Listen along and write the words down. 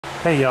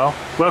Hey y'all,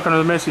 welcome to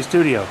the Messy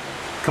Studio.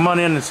 Come on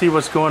in and see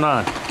what's going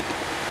on.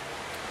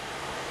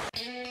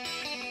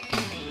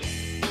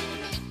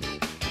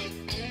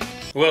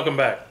 Welcome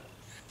back.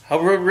 I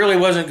really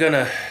wasn't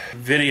gonna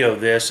video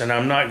this, and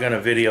I'm not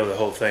gonna video the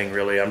whole thing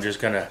really. I'm just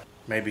gonna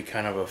maybe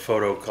kind of a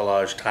photo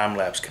collage,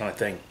 time-lapse kind of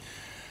thing.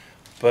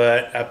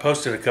 But I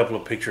posted a couple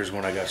of pictures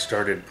when I got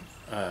started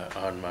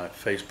on my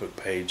Facebook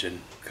page,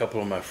 and a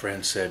couple of my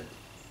friends said,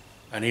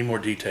 I need more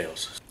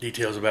details.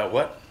 Details about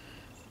what?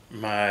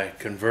 My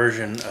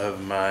conversion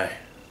of my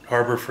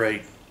Harbor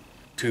Freight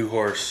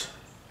 2-horse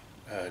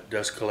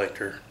dust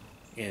collector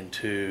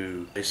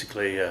into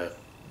basically a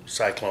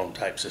cyclone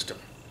type system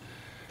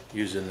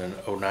using an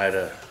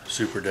Oneida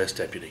Super Dust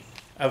Deputy.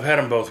 I've had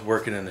them both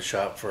working in the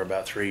shop for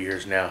about 3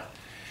 years now,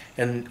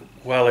 and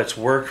while it's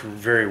worked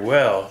very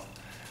well,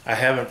 I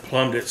haven't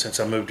plumbed it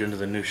since I moved into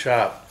the new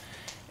shop,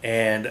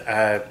 and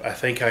I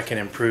think I can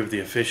improve the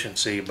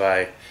efficiency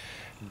by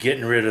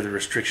getting rid of the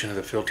restriction of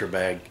the filter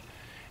bag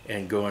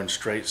and going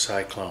straight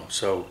cyclone.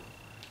 So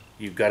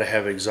you've got to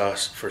have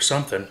exhaust for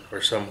something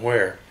or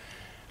somewhere.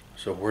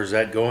 So where's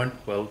that going?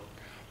 Well,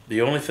 the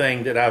only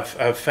thing that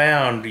I've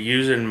found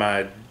using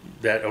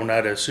that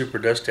Oneida Super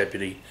Dust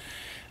Deputy,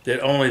 that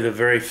only the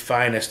very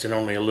finest and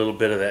only a little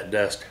bit of that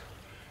dust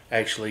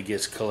actually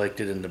gets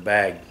collected in the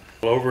bag.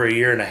 Over a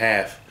year and a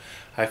half,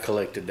 I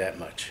collected that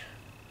much.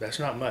 That's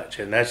not much,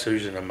 and that's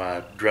using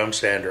my drum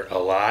sander a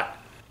lot.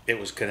 It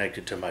was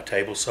connected to my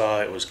table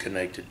saw. It was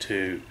connected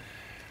to,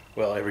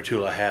 well, every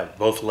tool I have,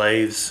 both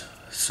lathes,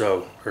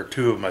 or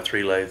 2 of my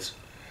 3 lathes.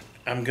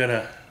 I'm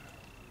gonna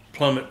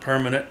plumb it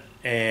permanent,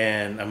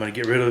 and I'm gonna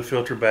get rid of the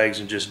filter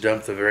bags and just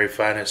dump the very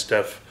finest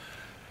stuff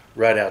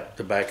right out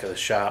the back of the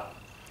shop.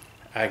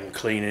 I can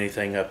clean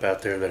anything up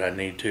out there that I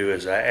need to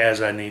as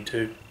I need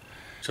to.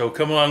 So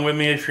come along with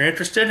me if you're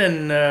interested,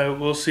 and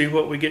we'll see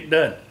what we get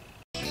done.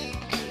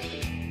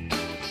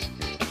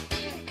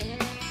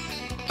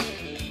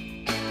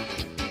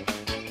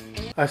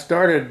 I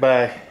started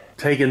by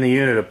taking the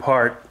unit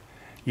apart.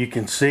 You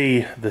can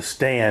see the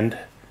stand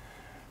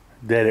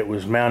that it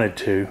was mounted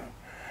to.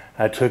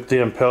 I took the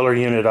impeller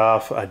unit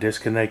off, I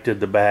disconnected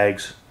the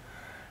bags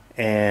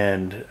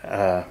and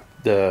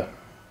the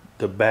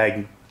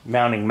bag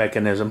mounting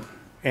mechanism,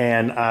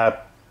 and I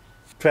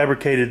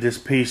fabricated this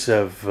piece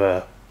of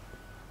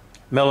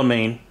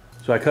melamine.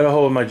 So I cut a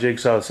hole in my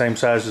jigsaw the same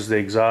size as the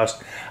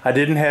exhaust. I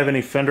didn't have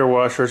any fender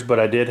washers, but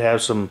I did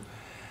have some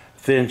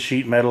thin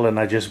sheet metal, and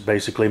I just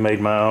basically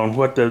made my own.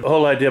 What the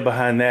whole idea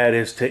behind that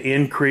is to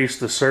increase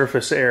the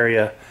surface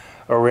area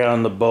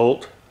around the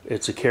bolt.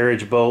 It's a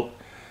carriage bolt,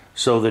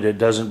 so that it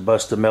doesn't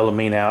bust the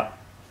melamine out,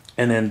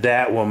 and then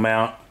that will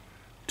mount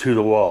to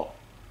the wall.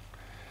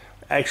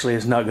 Actually,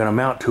 it's not going to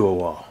mount to a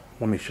wall.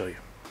 Let me show you.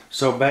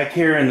 So back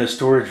here in the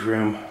storage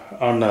room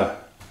on the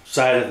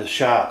side of the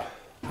shop,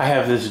 I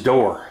have this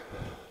door.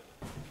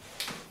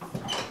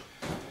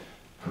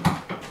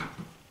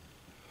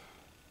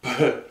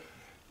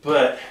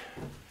 But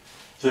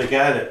the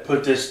guy that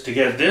put this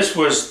together, this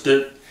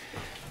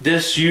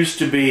used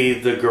to be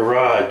the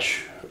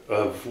garage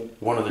of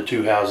one of the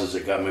 2 houses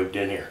that got moved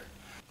in here.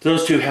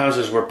 Those 2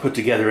 houses were put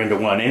together into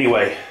one.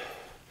 Anyway,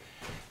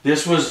 the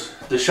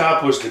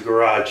shop was the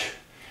garage,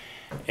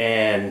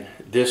 and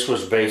this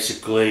was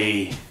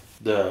basically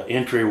the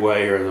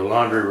entryway or the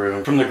laundry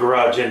room from the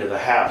garage into the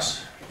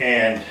house.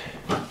 And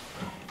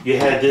you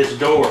had this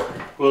door.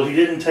 Well, he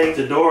didn't take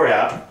the door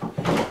out.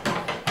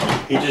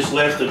 He just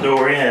left the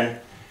door in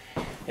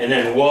and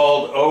then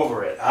walled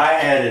over it. I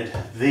added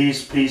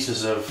these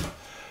pieces of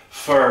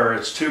fir.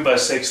 It's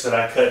 2x6 that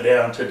I cut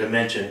down to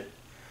dimension,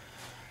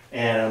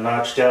 and I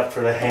notched out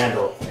for the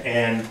handle.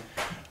 And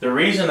the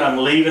reason I'm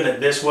leaving it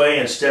this way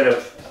instead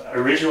of,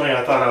 originally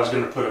I thought I was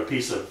going to put a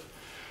piece of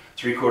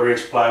 3/4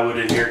 inch plywood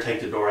in here,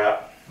 take the door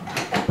out.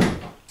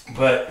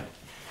 But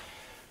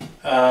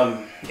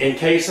in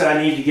case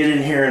I need to get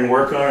in here and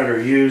work on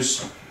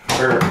it,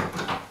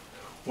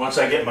 once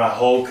I get my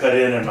hole cut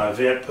in and my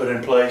vent put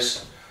in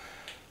place,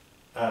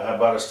 I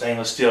bought a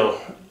stainless steel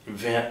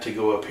vent to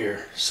go up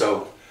here.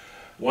 So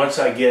once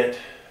I get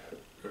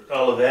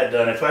all of that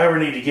done, if I ever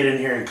need to get in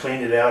here and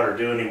clean it out or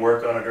do any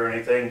work on it or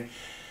anything,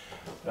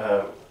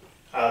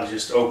 I'll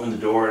just open the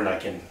door and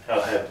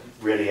I'll have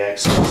ready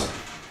access.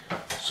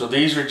 So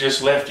these are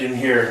just left in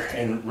here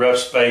in rough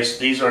space.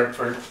 These aren't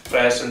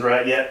fastened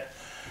right yet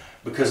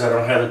because I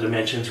don't have the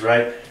dimensions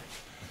right.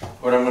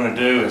 What I'm going to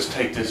do is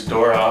take this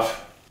door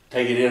off,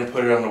 take it in,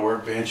 put it on the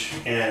workbench,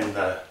 and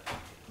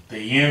the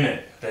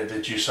unit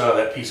that you saw,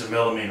 that piece of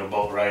melamine, will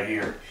bolt right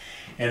here.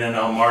 And then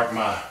I'll mark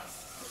my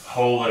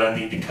hole that I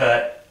need to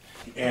cut,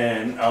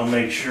 and I'll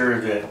make sure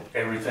that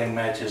everything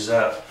matches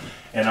up.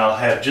 And I'll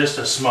have just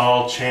a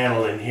small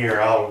channel in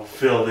here. I'll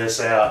fill this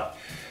out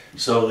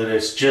so that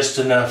it's just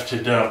enough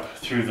to dump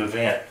through the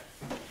vent.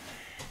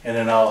 And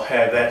then I'll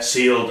have that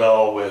sealed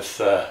all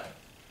with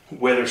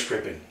weather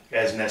stripping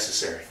as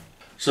necessary.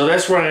 So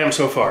that's where I am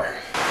so far.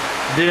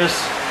 This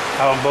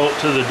I'll bolt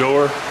to the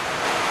door.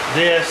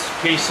 This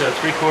piece of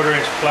 3/4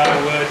 inch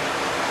plywood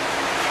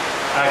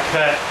I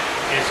cut,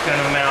 it's going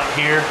to mount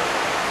here.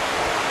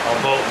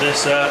 I'll bolt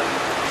this up,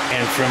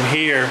 and from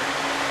here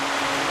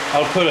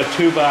I'll put a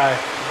 2x.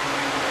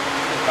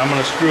 I'm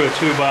going to screw a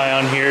 2x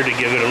on here to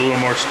give it a little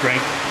more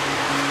strength,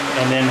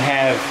 and then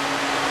have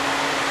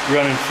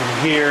running from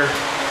here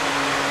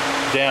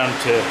down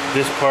to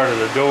this part of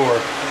the door,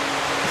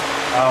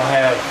 I'll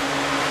have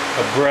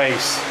a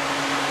brace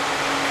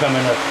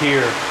coming up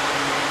here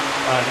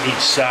on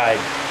each side,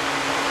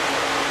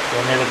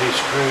 and it'll be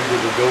screwed to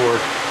the door.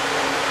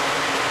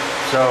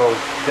 So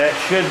that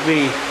should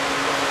be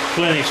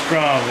plenty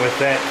strong with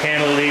that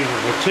cantilever,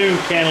 with 2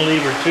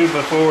 cantilever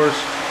 2x4s.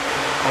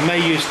 I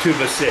may use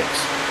 2x6.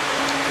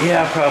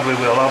 Yeah, I probably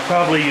will. I'll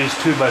probably use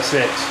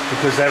 2x6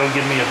 because that'll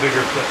give me a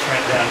bigger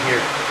footprint down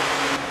here.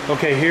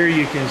 Okay, here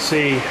you can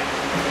see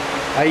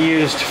I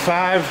used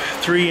 5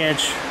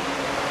 3-inch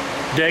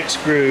deck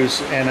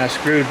screws, and I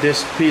screwed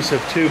this piece of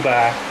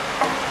 2x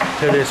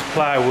to this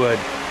plywood.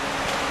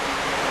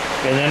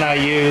 And then I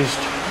used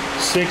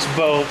 6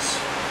 bolts,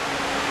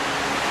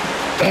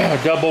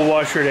 double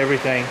washered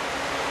everything.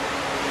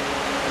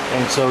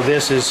 And so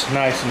this is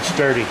nice and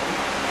sturdy.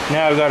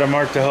 Now I've got to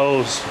mark the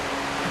holes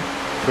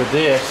for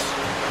this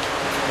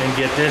and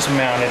get this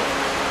mounted,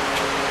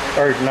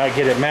 or not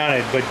get it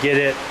mounted, but get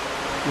it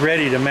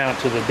ready to mount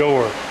to the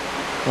door.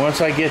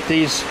 Once I get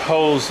these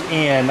holes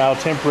in, I'll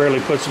temporarily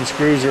put some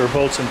screws or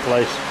bolts in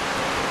place,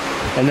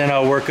 and then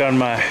I'll work on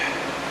my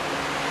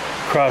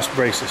cross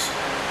braces.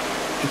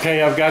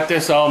 Okay, I've got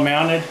this all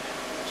mounted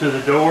to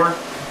the door.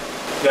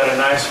 Got a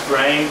nice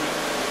frame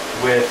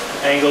with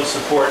angled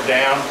support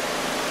down.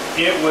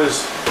 It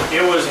was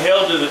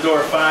held to the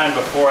door fine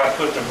before I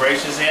put the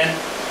braces in,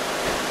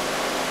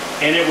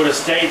 and it would have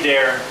stayed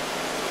there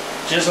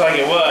just like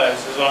it was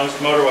as long as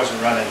the motor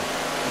wasn't running.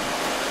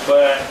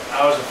 But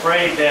I was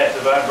afraid that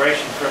the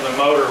vibration from the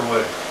motor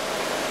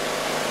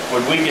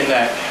would weaken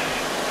that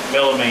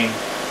melamine.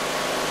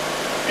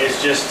 It's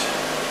just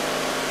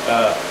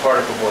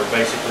particle board,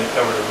 basically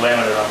covered with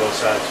laminate on both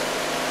sides.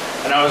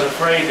 And I was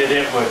afraid that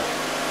it would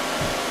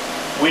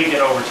weaken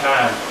over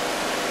time.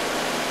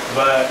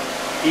 But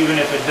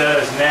even if it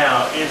does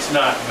now, it's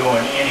not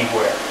going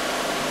anywhere.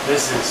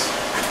 This is,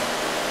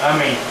 I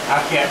mean,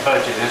 I can't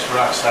budge it. It's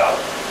rock solid.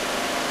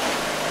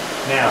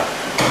 Now,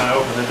 when I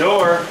open the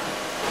door,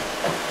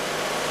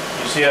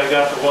 you see I've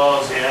got the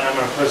walls in. I'm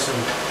going to put some,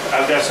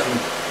 I've got some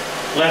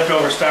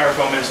leftover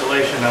styrofoam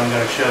insulation I'm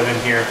going to shove in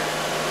here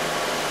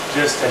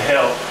just to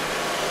help.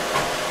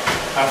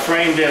 I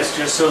framed this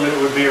just so that it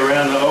would be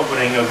around the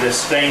opening of this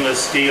stainless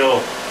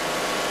steel.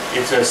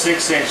 It's a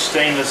 6-inch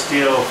stainless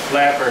steel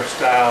flapper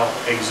style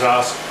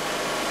exhaust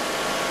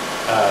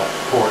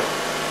port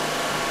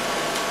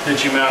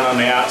that you mount on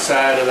the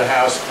outside of the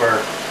house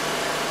for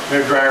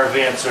their dryer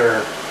vents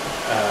or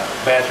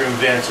bathroom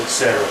vents,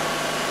 etc.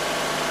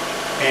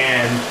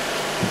 And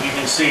you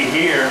can see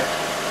here,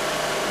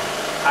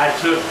 I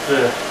took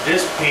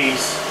this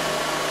piece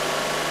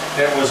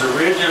that was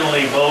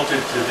originally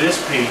bolted to this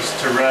piece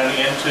to run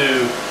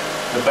into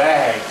the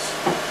bags.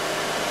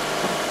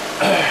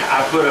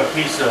 I cut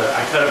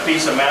a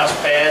piece of mouse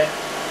pad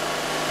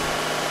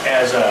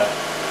as a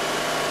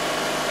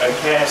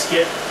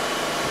gasket,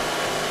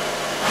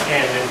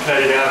 and then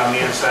cut it out on the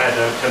inside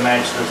to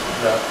match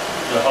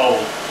the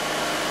hole.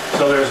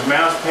 So there's a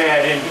mouse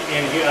pad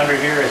under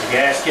here as a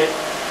gasket,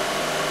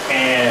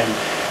 and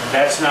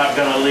that's not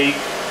going to leak.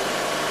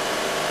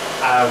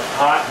 I've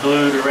hot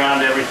glued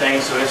around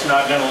everything so it's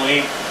not going to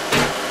leak.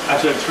 I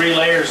took 3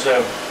 layers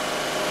of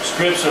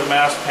strips of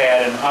mouse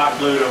pad and hot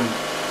glued them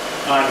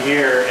on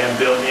here and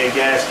built me a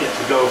gasket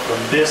to go from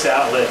this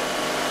outlet,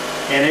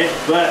 and it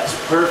butts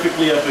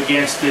perfectly up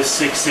against this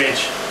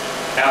 6-inch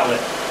outlet.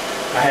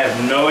 I have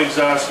no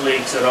exhaust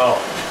leaks at all,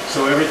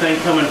 so everything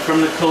coming from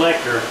the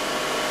collector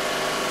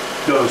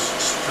goes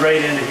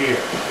straight into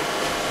here.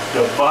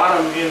 The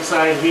bottom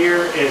inside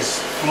here is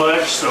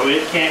flush, so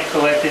it can't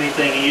collect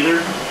anything either.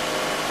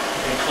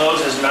 It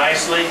closes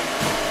nicely.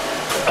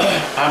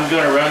 I'm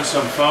going to run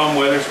some foam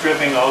weather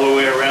stripping all the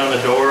way around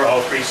the door,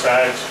 all 3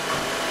 sides,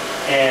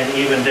 and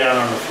even down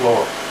on the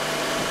floor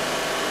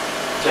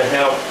to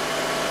help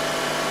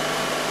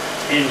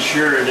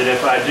ensure that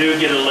if I do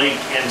get a leak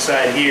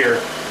inside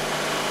here,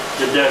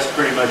 the dust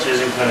pretty much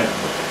isn't going to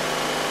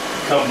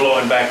come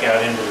blowing back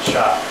out into the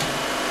shop.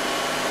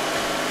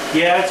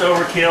 Yeah, it's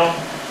overkill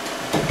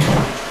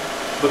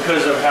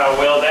because of how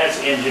well that's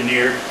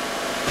engineered,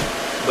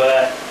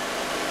 but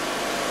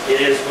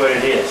it is what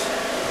it is.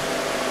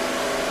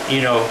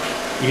 You know,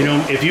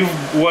 if you've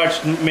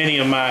watched many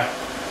of my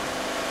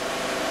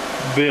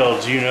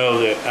builds, you know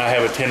that I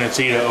have a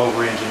tendency to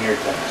over-engineer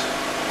things.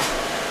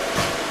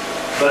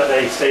 But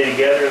they stay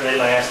together and they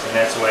last, and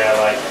that's the way I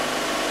like it.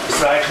 The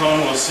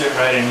cyclone will sit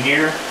right in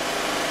here.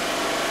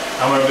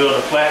 I'm going to build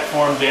a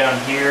platform down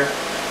here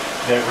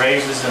that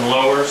raises and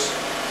lowers.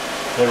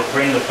 That'll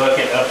bring the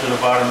bucket up to the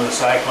bottom of the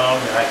cyclone,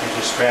 and I can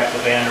just strap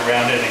the band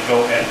around it and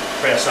go and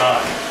press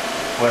on.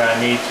 When I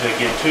need to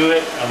get to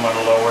it, I'm going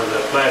to lower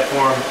the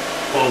platform,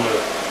 pull the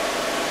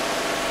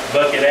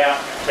bucket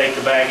out, take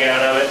the bag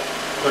out of it,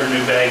 put a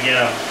new bag in,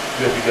 I'm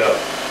good to go.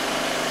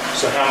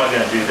 So how am I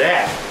going to do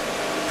that?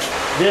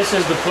 This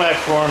is the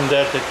platform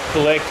that the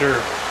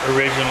collector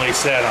originally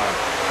sat on.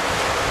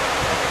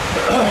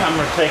 I'm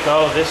going to take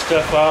all of this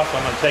stuff off.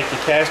 I'm going to take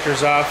the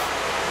casters off.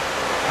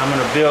 I'm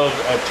going to build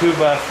a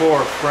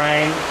 2x4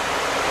 frame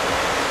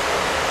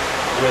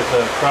with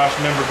a cross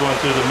member going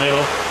through the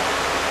middle.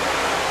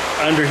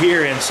 Under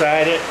here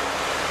inside it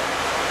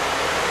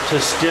to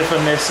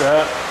stiffen this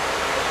up.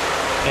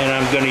 And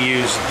I'm going to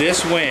use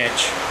this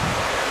winch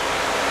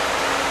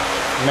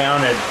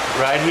mounted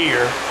right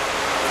here.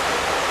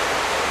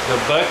 The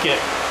bucket,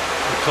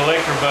 the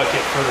collector bucket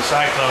for the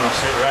Cyclone will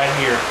sit right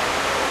here.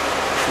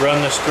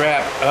 Run the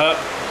strap up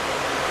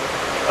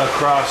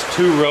across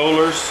 2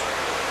 rollers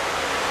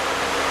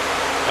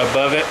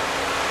above it,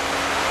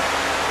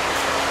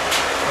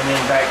 and then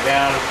back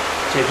down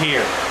to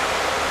here.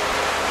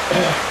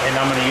 And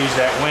I'm going to use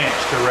that winch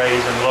to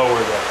raise and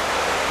lower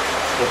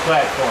the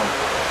platform.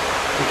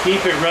 To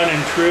keep it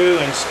running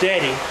true and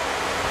steady,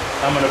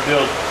 I'm going to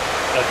build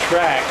a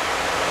track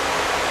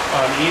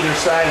on either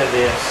side of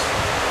this,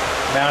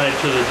 mounted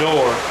to the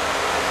door.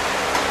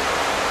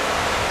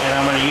 And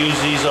I'm going to use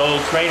these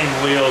old training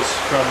wheels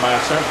from my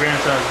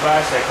grandson's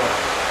bicycle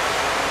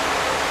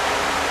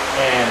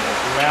and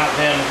mount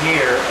them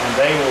here, and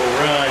they will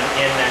run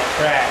in that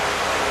track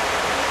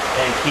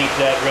and keep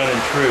that running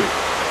true.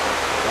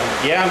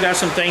 Yeah, I've got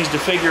some things to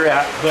figure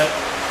out, but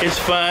it's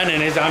fun,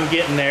 and I'm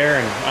getting there,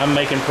 and I'm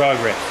making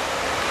progress.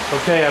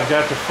 Okay, I've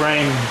got the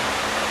frame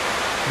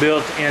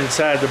built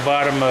inside the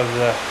bottom of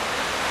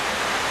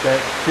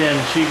that thin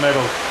sheet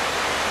metal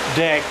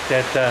deck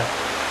that the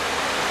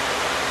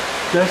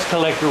dust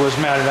collector was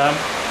mounted on.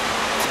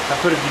 I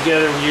put it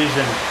together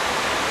using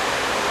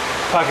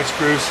pocket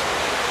screws.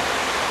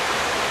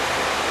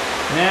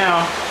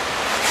 Now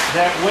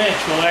that winch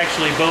will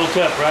actually bolt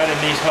up right in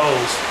these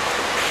holes.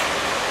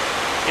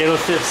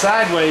 It'll sit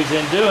sideways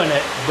in doing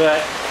it,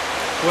 but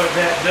what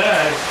that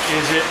does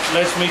is it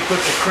lets me put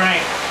the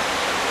crank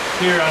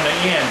here on the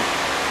end.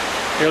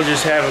 It'll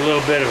just have a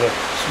little bit of a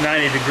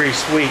 90-degree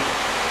sweep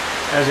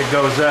as it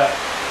goes up.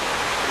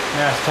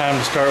 Now it's time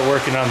to start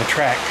working on the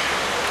track.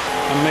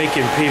 I'm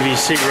making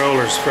PVC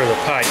rollers for the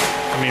pipe,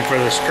 for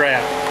the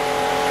strap.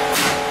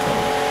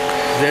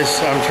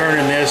 I'm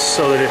turning this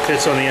so that it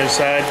fits on the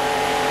inside.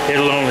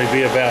 It'll only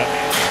be about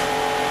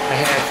a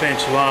 ½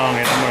 inch long,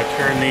 and I'm going to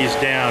turn these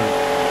down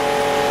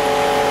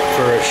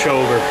for a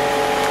shoulder.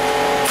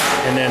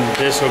 And then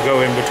this will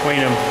go in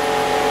between them,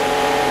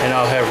 and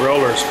I'll have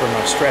rollers for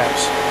my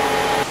straps.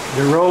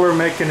 The roller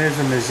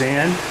mechanism is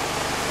in.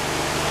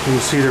 You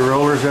can see the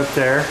rollers up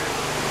there.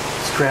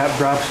 Strap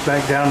drops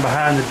back down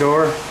behind the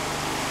door,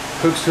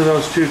 hooks to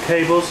those 2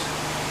 cables.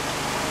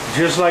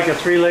 Just like a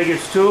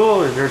 3-legged stool,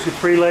 there's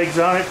 3 legs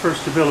on it for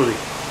stability.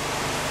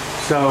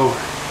 So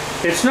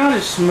it's not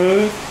as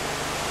smooth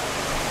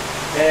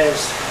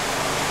as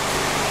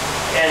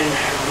and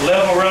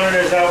level running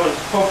as I was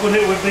hoping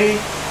it would be.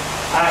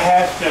 I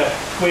have to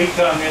tweak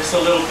on this a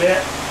little bit,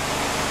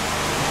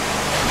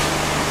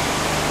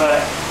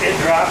 but it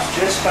drops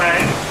just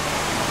fine.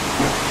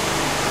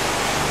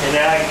 And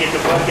now I can get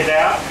the bucket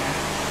out.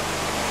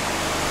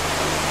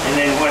 And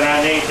then when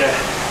I need to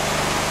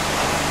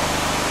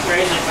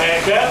raise it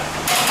back up,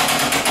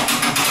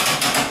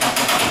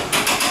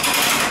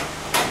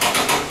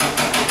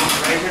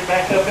 raise it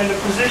back up into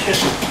position,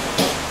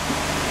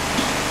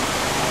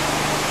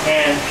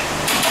 and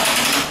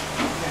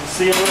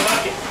seal the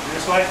bucket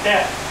just like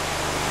that.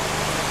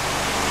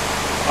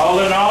 All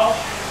in all,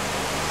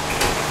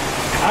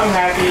 I'm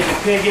happy as a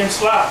pig in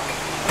slop.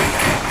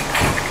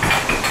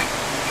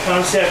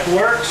 Concept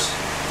works.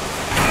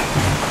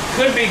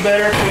 Could be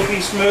better, could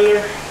be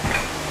smoother,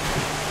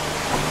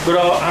 but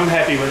I'm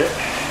happy with it.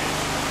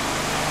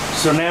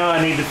 So now I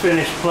need to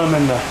finish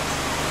plumbing the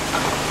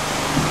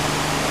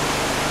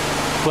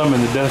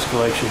dust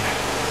collection.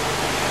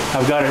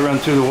 I've got it run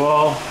through the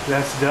wall.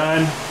 That's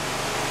done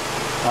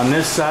on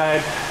this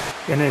side,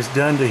 and it's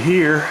done to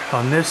here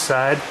on this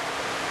side.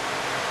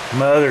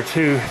 My other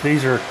 2,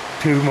 these are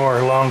 2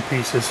 more long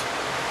pieces,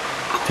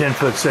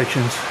 10-foot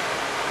sections.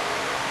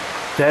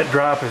 That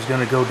drop is going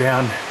to go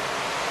down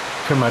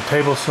to my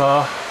table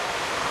saw,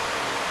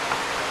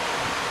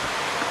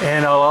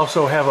 and I'll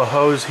also have a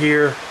hose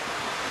here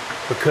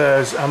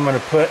because I'm going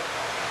to put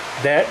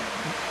that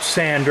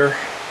sander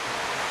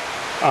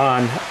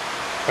on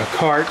a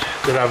cart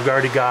that I've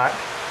already got,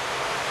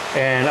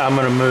 and I'm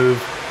going to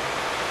move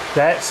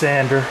that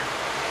sander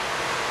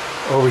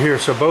over here.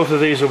 So both of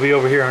these will be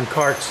over here on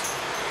carts,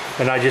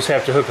 and I just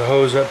have to hook a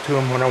hose up to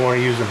them when I want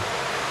to use them.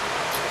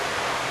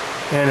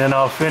 And then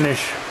I'll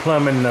finish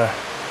plumbing the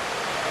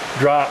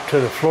drop to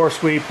the floor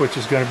sweep, which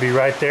is going to be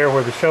right there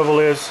where the shovel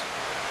is.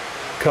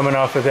 Coming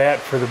off of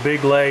that for the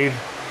big lathe,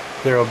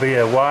 there will be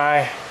a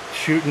Y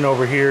shooting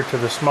over here to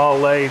the small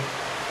lathe.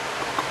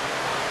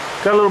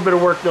 Got a little bit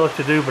of work left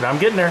to do, but I'm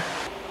getting there.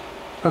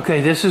 Okay,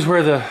 this is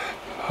where the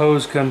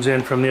hose comes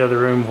in from the other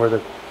room where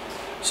the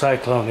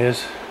Cyclone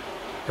is,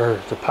 or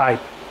the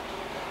pipe.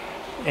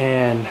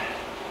 And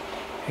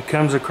it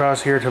comes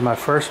across here to my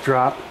first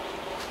drop,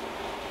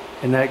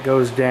 and that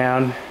goes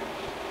down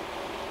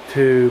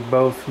to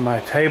both my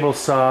table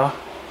saw,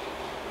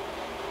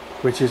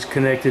 which is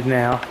connected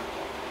now,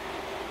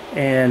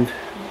 and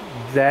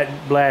that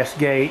blast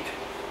gate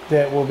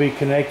that will be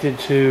connected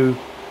to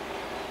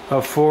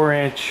a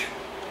 4-inch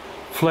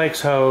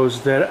flex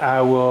hose that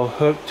I will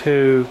hook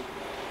to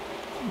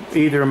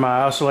either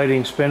my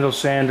oscillating spindle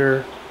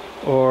sander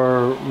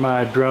or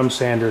my drum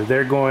sander.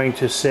 They're going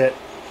to sit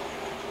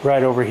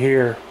right over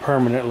here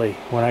permanently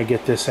when I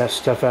get this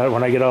stuff out,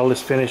 when I get all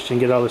this finished and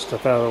get all this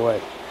stuff out of the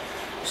way.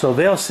 So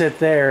they'll sit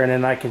there, and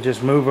then I can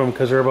just move them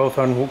because they're both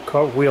on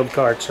wheeled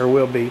carts, or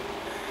will be.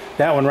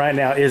 That one right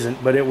now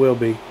isn't, but it will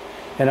be.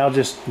 And I'll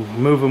just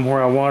move them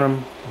where I want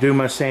them, do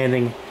my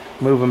sanding,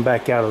 move them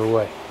back out of the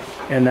way.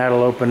 And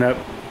that'll open up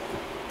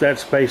that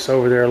space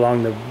over there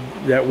along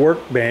that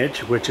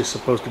workbench, which is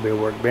supposed to be a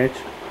workbench,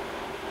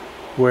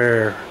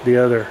 where the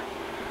other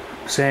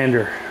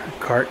sander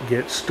cart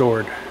gets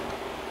stored.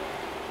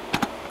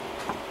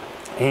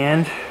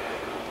 And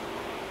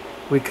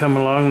we come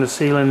along the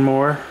ceiling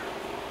more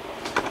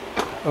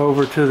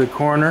over to the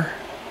corner.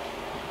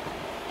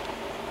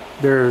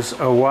 There's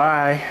a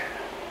Y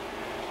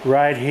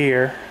right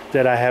here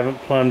that I haven't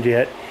plumbed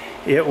yet.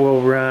 It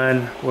will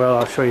run, well,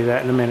 I'll show you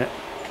that in a minute.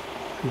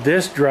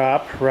 This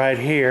drop right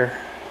here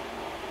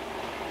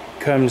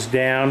comes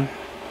down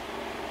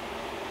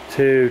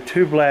to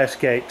 2 blast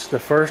gates. The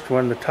first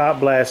one, the top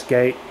blast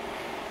gate,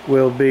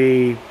 will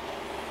be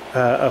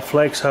a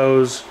flex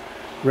hose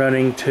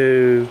running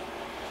to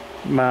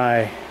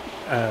my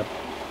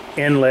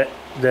inlet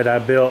that I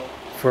built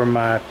for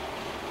my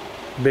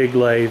big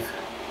lathe,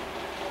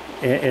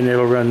 and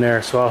it'll run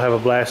there. So I'll have a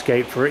blast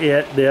gate for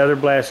it. The other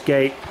blast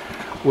gate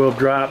will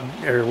drop,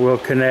 or will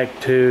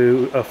connect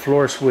to a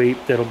floor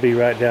sweep that'll be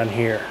right down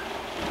here.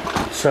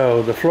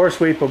 So the floor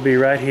sweep will be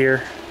right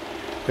here.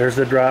 There's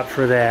the drop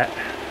for that.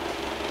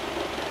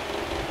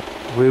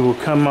 We will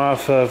come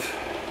off of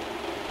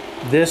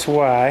this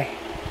Y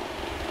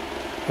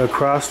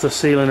across the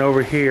ceiling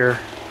over here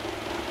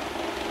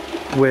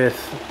with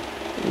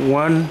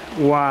 1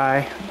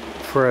 Y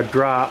for a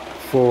drop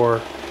for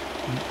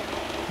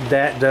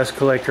that dust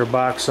collector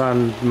box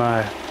on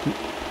my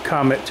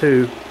Comet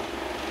 2,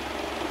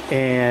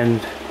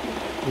 and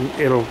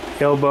it'll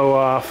elbow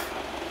off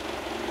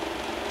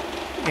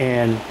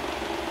and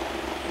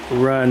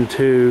run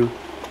to,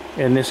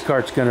 and this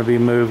cart's going to be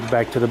moved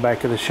back to the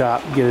back of the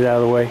shop, get it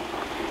out of the way.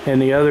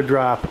 And the other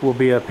drop will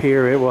be up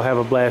here. It will have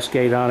a blast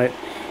gate on it,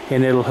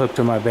 and it'll hook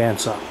to my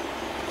bandsaw.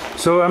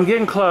 So I'm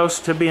getting close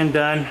to being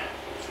done.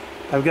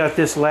 I've got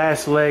this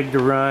last leg to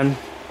run,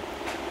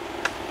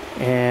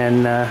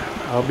 and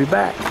I'll be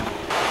back.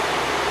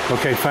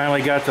 Okay,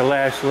 finally got the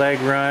last leg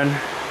run.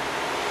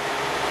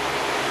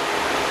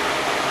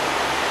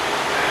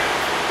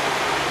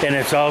 And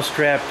it's all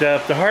strapped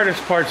up. The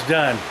hardest part's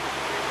done,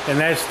 and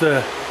that's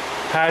the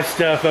high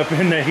stuff up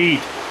in the heat.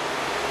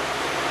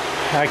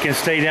 I can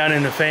stay down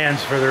in the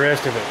fans for the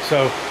rest of it.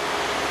 So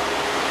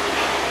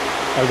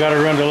I've got to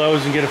run to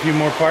Lowe's and get a few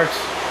more parts.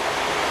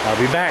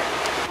 I'll be back.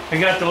 I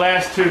got the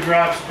last 2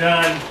 drops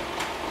done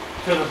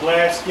to the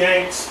blast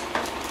gates.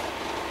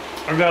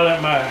 I've got to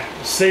let my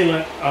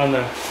sealant on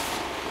the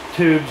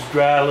tubes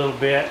dry a little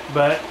bit,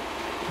 but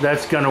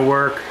that's going to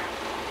work.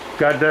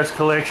 Got dust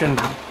collection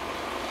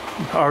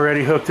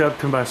already hooked up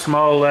to my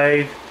small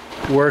lathe,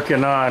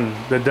 working on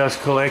the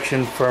dust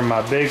collection for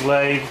my big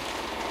lathe.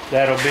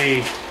 That'll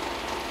be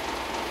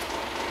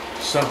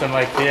something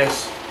like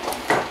this.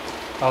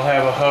 I'll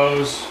have a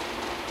hose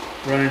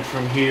running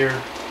from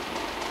here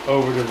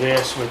over to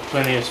this with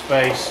plenty of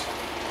space.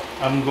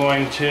 I'm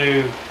going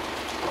to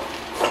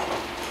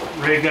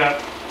rig up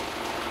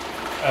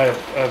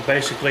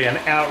basically an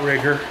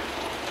outrigger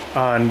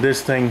on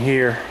this thing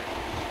here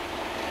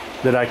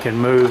that I can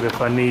move if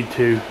I need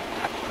to.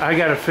 I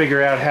got to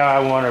figure out how I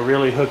want to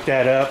really hook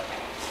that up.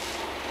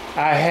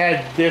 I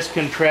had this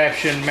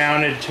contraption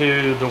mounted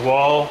to the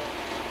wall,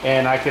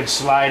 and I could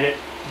slide it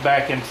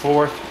back and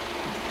forth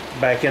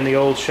back in the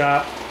old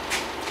shop.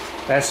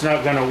 That's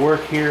not going to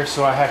work here,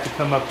 so I have to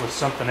come up with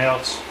something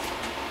else.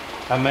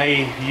 I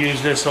may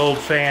use this old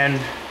fan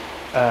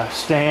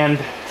stand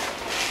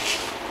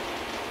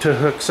to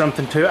hook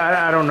something to.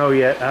 I don't know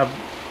yet.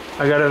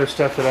 I got other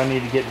stuff that I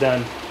need to get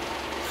done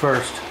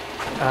first.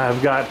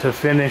 I've got to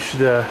finish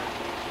the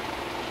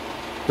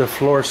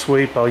floor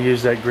sweep. I'll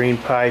use that green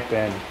pipe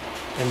and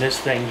this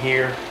thing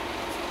here.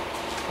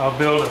 I'll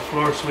build a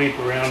floor sweep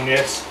around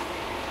this,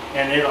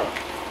 and it'll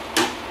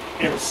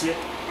sit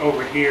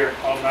over here.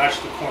 I'll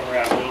notch the corner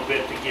out a little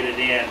bit to get it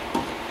in,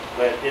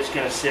 but it's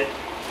going to sit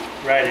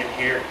right in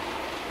here.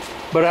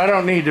 But I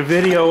don't need to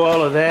video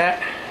all of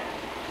that.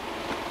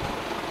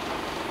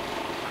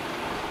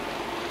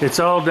 It's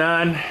all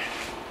done.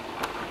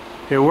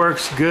 It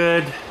works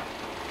good.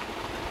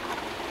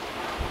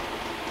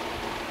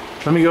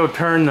 Let me go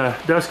turn the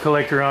dust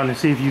collector on and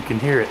see if you can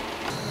hear it.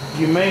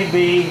 You may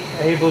be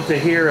able to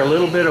hear a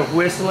little bit of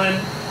whistling.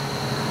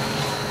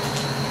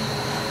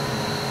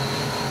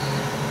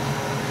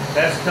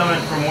 That's coming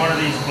from one of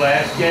these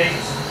blast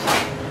gates.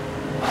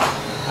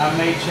 I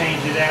may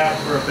change it out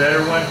for a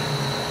better one.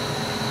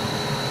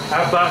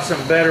 I bought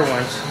some better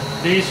ones.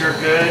 These are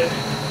good.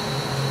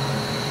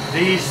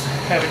 These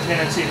have a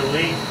tendency to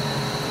leak.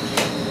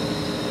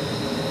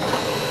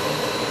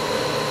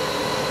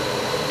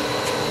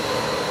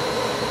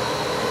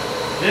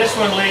 This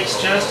one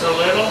leaks just a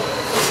little,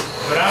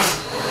 but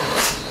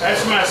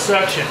that's my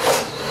suction.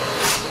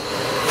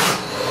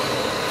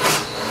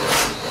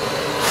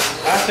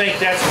 I think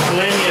that's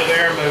plenty of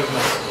air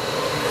movement.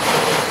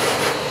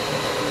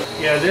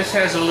 Yeah, this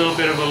has a little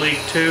bit of a leak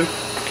too,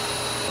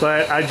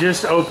 but I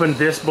just opened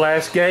this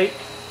blast gate.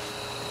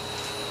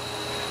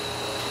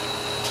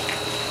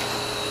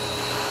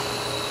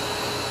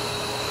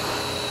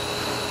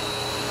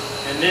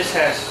 And this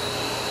has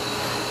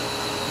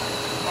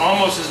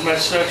almost as much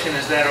suction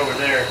as that over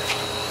there.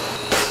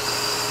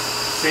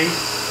 See?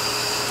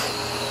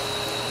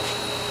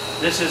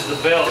 This is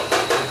the belt,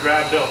 the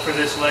drive belt for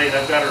this lathe.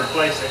 I've got to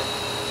replace it.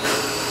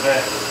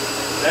 But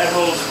that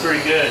holds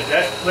pretty good.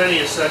 That's plenty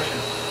of suction.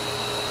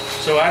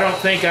 So I don't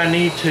think I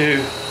need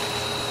to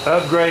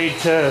upgrade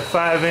to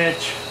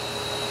 5-inch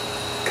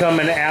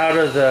coming out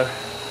of the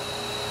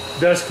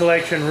dust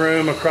collection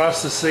room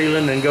across the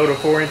ceiling and go to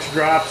 4-inch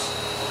drops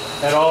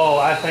at all.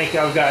 I think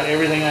I've got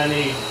everything I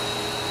need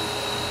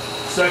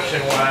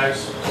suction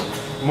wise.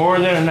 More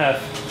than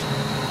enough.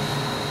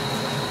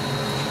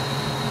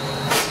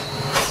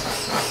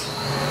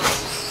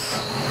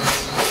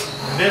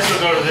 This will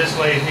go to this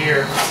lathe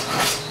here.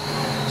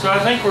 So I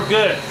think we're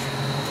good.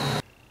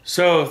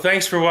 So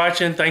thanks for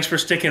watching. Thanks for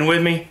sticking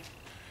with me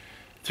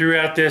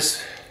throughout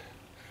this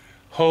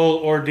whole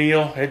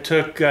ordeal. It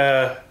took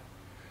about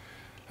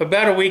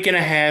a week and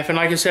a half. And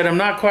like I said, I'm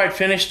not quite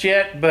finished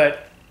yet,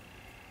 but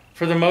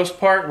for the most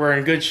part, we're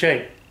in good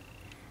shape.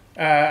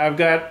 I've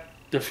got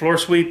the floor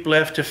sweep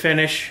left to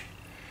finish.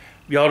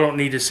 Y'all don't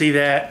need to see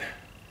that.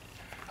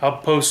 I'll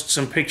post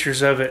some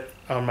pictures of it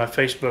on my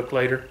Facebook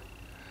later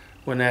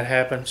when that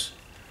happens.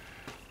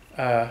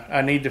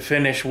 I need to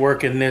finish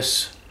working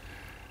this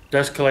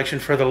dust collection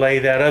for the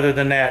lathe out. Other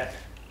than that,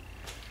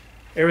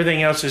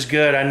 everything else is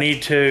good. I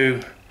need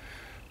to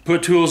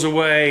put tools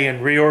away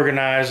and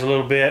reorganize a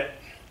little bit.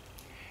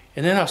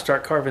 And then I'll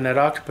start carving that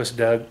octopus,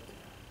 Doug.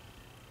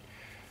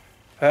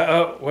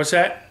 Oh, what's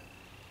that?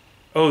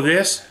 Oh,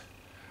 this?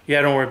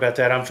 Yeah, don't worry about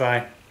that. I'm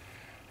fine.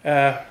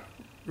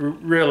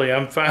 Really,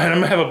 I'm fine.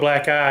 I'm gonna have a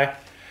black eye.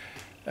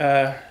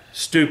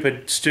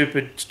 Stupid.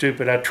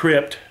 I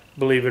tripped,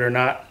 believe it or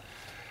not.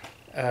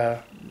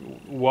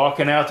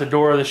 Walking out the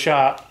door of the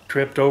shop,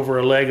 tripped over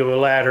a leg of a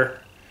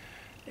ladder.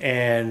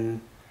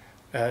 And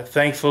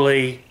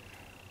thankfully,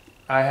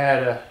 I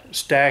had a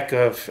stack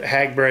of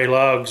hackberry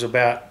logs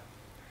about,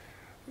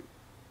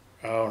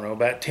 I don't know,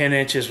 about 10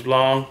 inches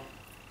long.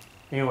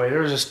 Anyway, there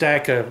was a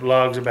stack of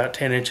logs about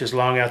 10 inches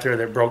long out there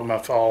that broke my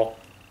fall.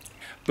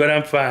 But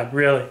I'm fine,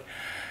 really.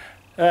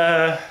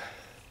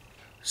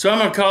 So I'm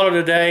going to call it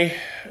a day.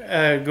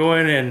 Go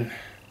in and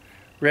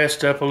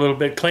rest up a little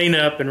bit, clean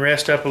up and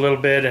rest up a little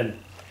bit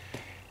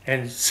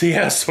and see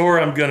how sore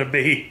I'm going to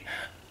be.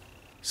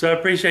 So I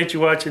appreciate you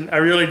watching. I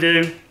really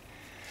do.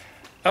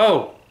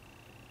 Oh,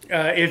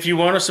 if you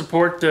want to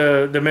support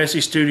the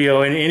Messy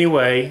Studio in any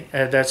way,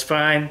 that's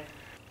fine.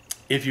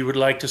 If you would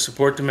like to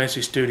support the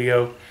Messy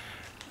Studio,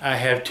 I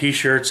have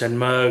t-shirts and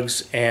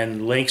mugs,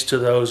 and links to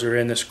those are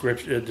in the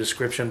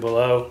description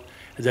below.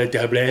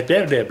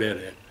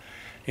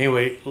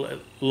 Anyway,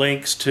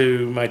 links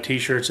to my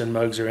t-shirts and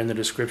mugs are in the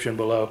description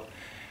below.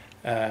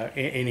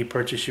 Any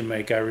purchase you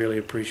make, I really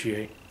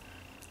appreciate.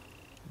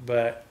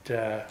 But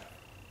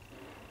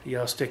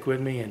y'all stick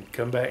with me and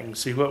come back and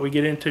see what we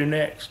get into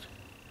next.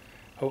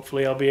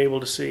 Hopefully I'll be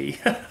able to see.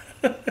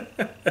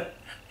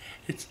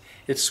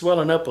 It's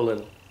swelling up a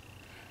little.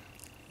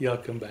 Y'all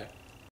come back.